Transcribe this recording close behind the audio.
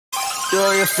Do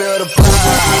you feel the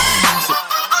vibe?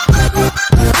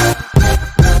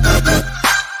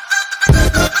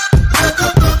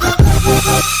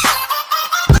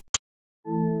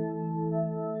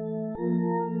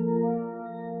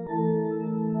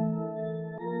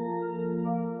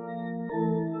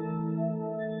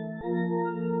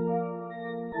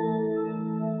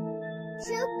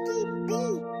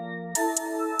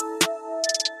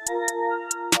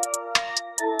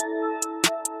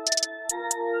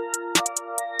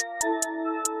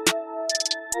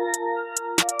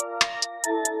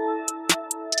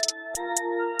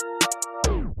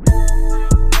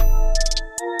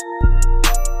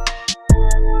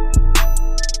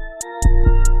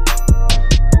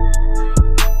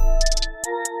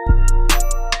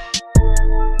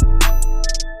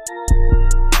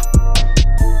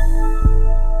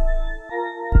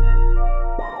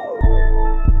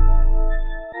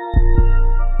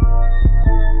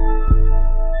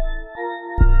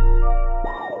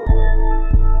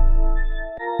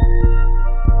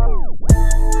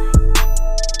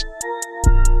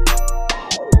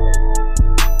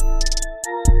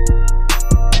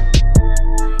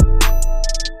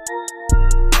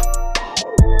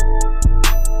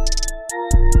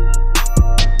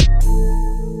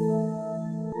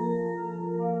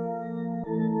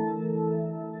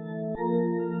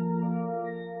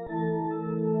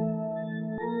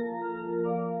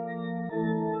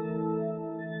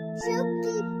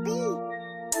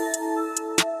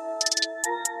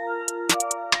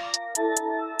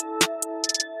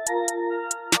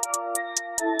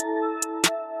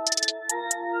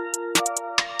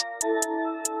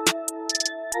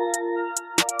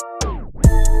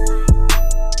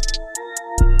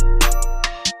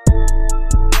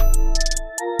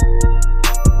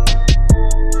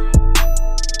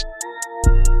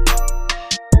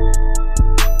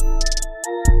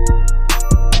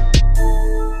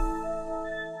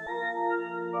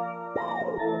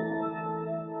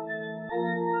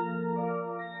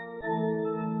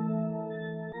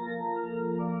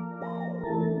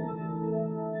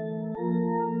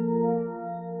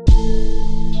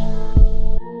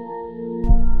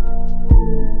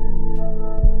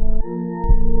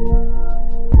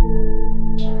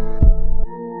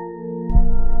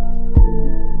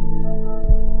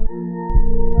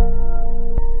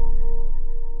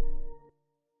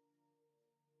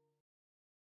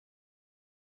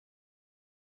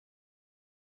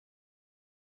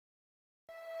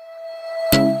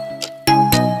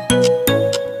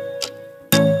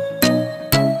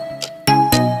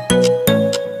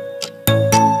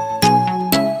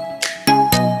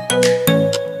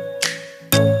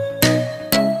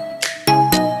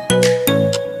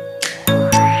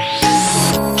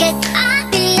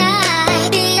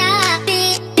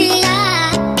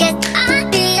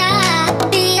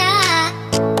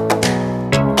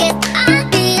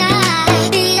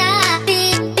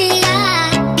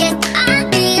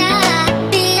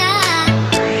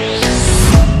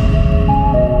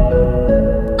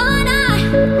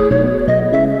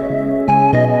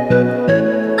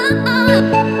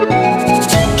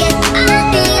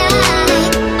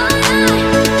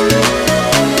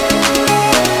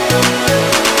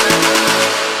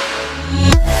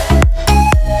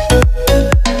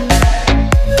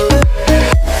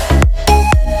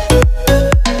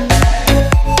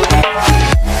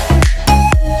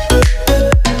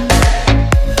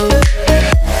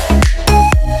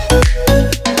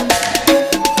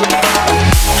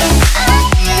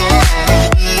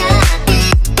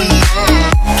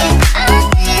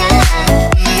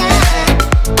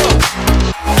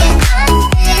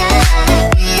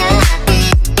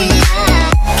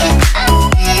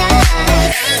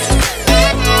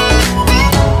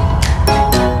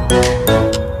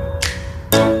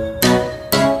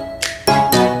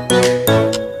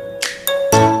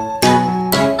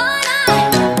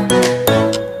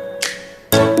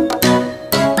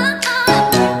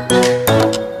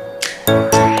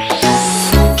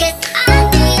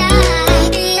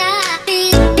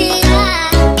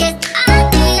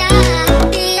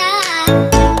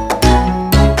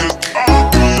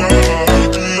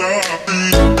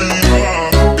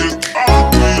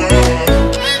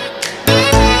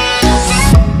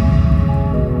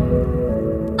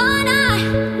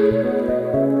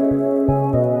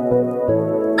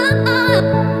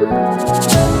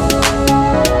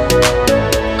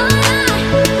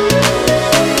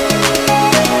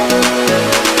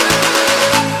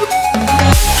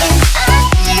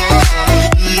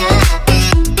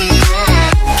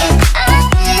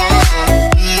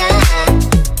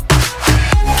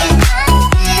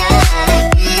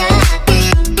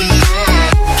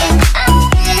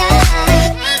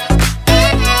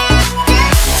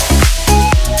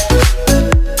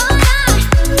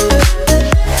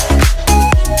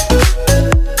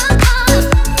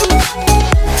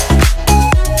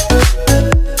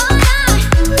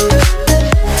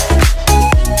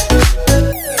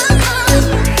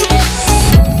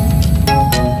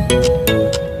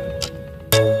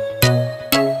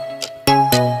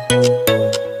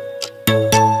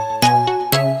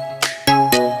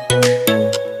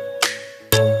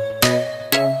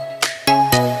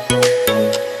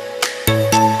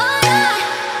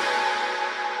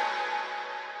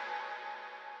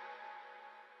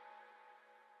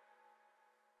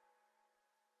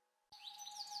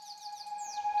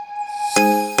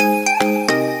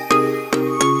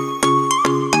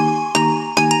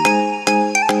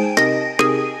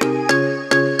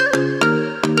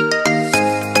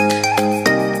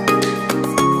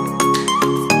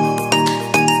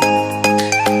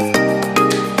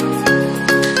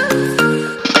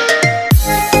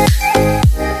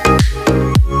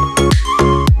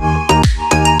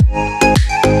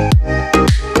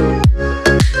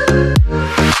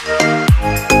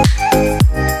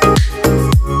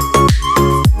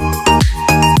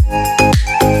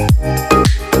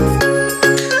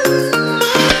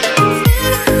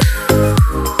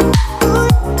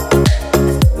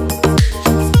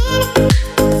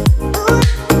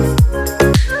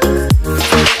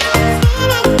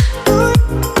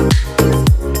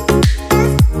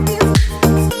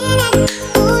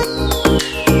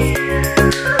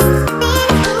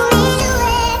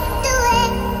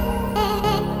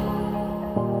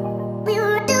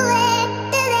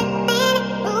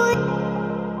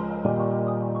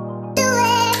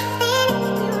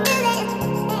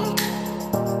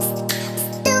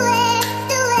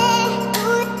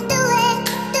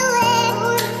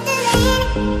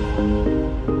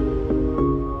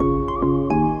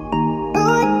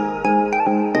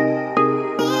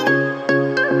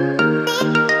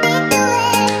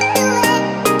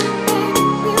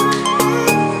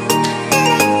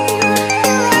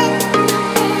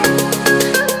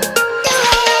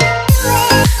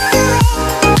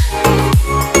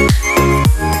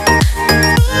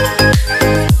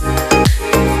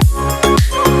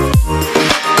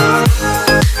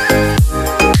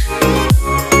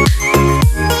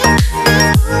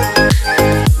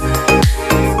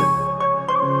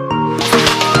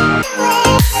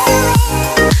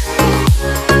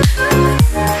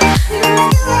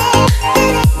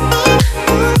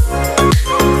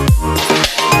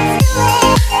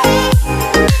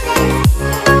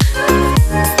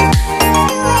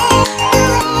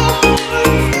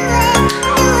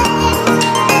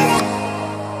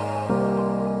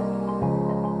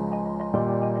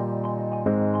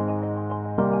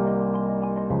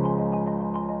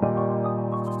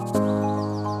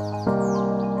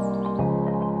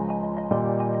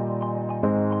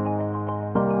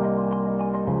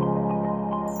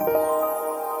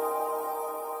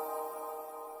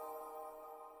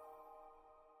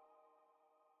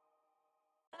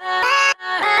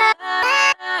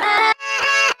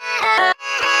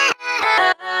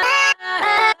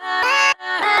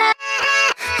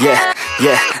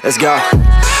 Yeah, let's go.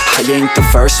 I ain't the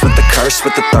first with the curse,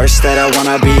 with the thirst that I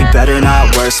wanna be better,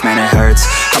 not worse, man it hurts.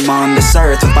 I'm on this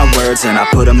earth with my words and I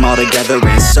put them all together,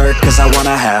 insert, cause I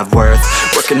wanna have worth.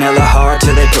 Working hella hard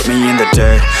till they put me in the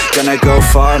dirt. Gonna go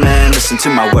far, man, listen to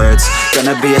my words.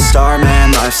 Gonna be a star,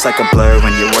 man, life's like a blur.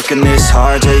 When you're working this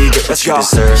hard, yeah, you get what you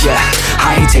deserve. Yeah,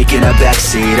 I ain't taking a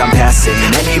backseat, I'm passing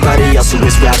anybody else who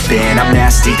is rapping. I'm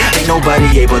nasty, ain't nobody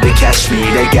able to catch me.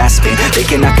 They gasping, they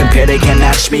cannot compare, they can't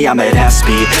match me. I'm at half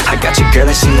speed, I got your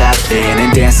girl and she laughing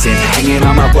and dancing, hanging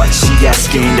on my butt, she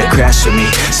asking to crash with me,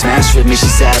 smash with me. She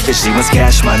savage, she wants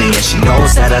cash money and she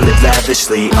knows that I live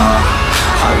lavishly.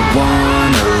 I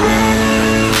wanna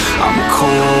live, I'm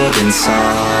cold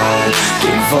inside.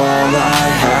 Give all I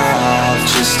have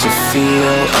just to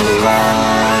feel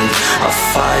alive. I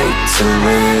fight to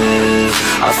live,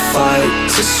 I fight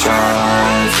to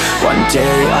strive. One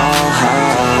day I'll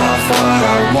have what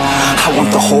I want. I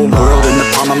want the whole world in the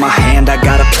palm of my hand. I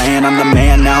got a plan, I'm the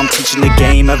man. Now I'm teaching the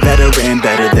game, a veteran,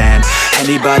 better than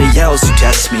anybody else who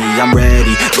tests me. I'm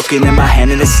ready, looking in my hand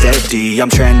and it's steady. I'm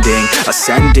trending,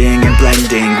 ascending and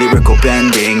blending, lyrical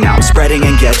bending. Now I'm spreading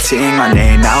and getting my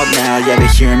name out now. Yeah, they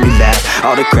hearing me laugh,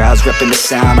 all the crowds repping the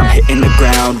sound. I'm hitting the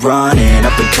ground running,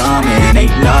 up and coming,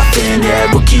 ain't nothing.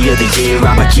 Yeah, rookie of the year,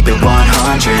 I'ma keep it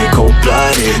 100.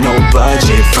 Cold-blooded, no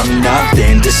budget, from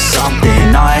nothing to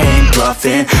something. I ain't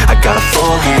bluffing, I got a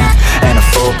full hand and a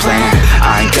full plan.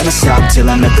 I ain't gonna stop till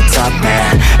I'm at the top,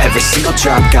 man. Every single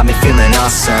drop got me feeling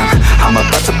awesome. I'm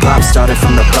about to pop, started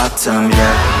from the bottom,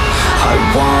 yeah. I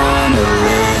wanna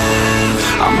live,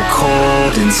 I'm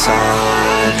cold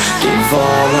inside. Give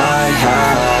all I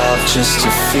have just to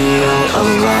feel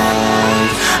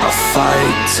alive. I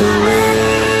fight to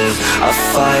live, I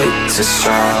fight to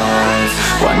strive.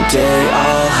 One day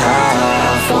I'll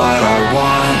have what I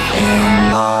want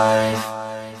in life.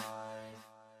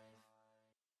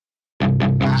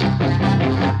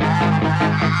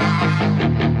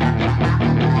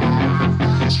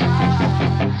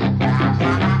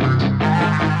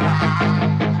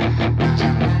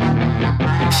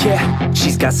 Yeah,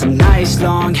 she's got some nice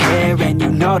long hair and you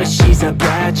know that she's a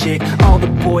bad chick. All the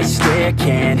boys stare,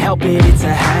 can't help it, it's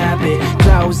a habit.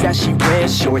 Clothes that she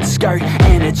wears, short skirt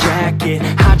and a jacket.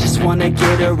 I just wanna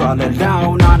get her all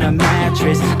alone on a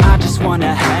mattress. I just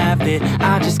wanna have it,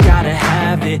 I just gotta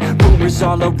have it. Rumors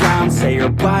all around say her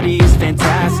body is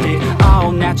fantastic.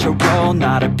 All natural,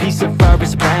 not a piece of fur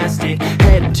is plastic.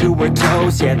 Head to her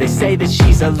toes, yeah, they say that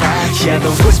she's a latch. Yeah,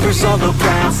 the whispers all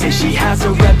around say she has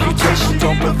a reputation.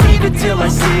 Don't believe it till I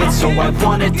see it, so I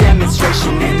want a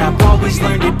demonstration. And I've always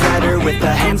learned it better with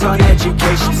a hands-on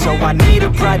education. So I need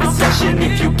a private session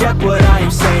if you get what I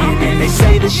am saying. And they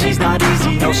say that she's not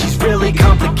easy, no, she's really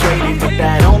complicated. But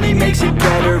that only makes it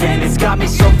better, and it's got me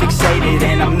so fixated.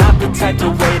 And I'm not the type to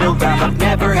wait around, I've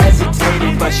never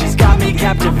hesitated. But she's got me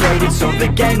captivated, so the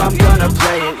game, I'm gonna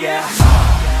play it, yeah.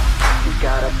 She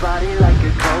got a body like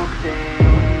a coke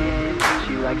thing,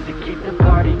 she likes to keep the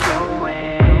party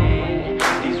going.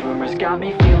 Rumors got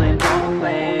me feeling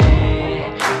lonely.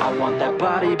 I want that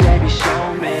body, baby,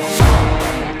 show me.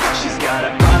 She's got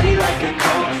a body like a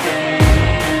coke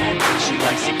thing, she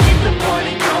likes to keep the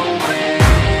party going.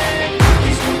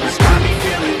 These rumors got me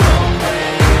feeling lonely.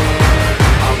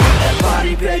 I want that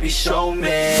body, baby, show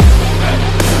me.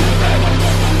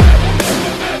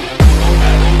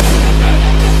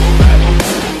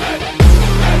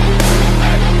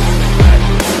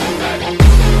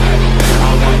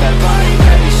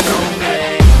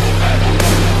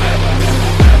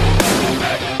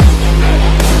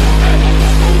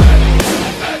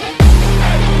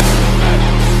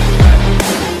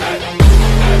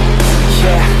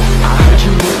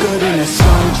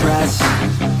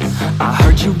 I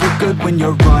heard you look good when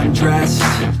you're undressed.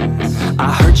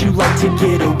 I heard you like to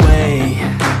get away.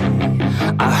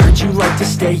 I heard you like to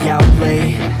stay out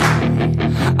late.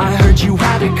 I heard you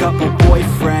had a couple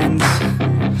boyfriends.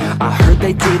 I heard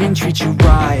they didn't treat you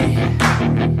right.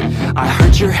 I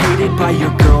heard you're hated by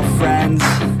your girlfriends,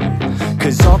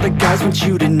 cause all the guys want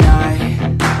you tonight.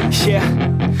 Yeah,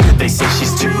 they say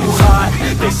she's too hot,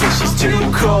 they say she's too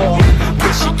cold.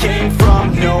 Where she came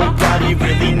from, nobody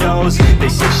really knows. They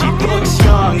say she looks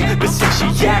young, but say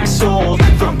she acts old.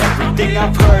 From everything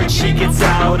I've heard, she gets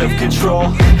out of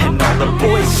control. And all the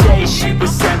boys say she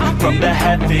was sent from the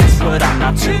heavens, but I'm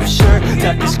not too sure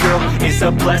that this girl is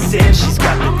a blessing. She's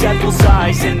got the devil's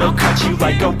eyes and they'll cut you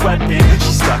like a weapon.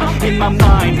 She's stuck in my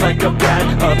mind like a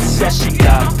bad obsession.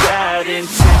 Got bad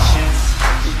intentions.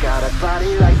 She got a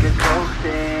body like a coke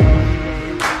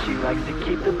thing, she likes to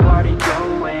keep the party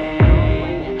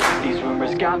going. These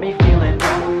rumors got me feeling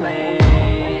lonely.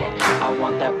 I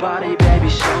want that body, baby,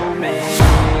 show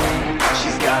me.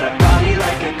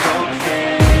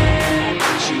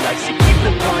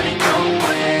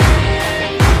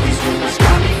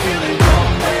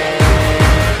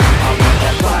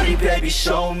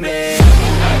 show me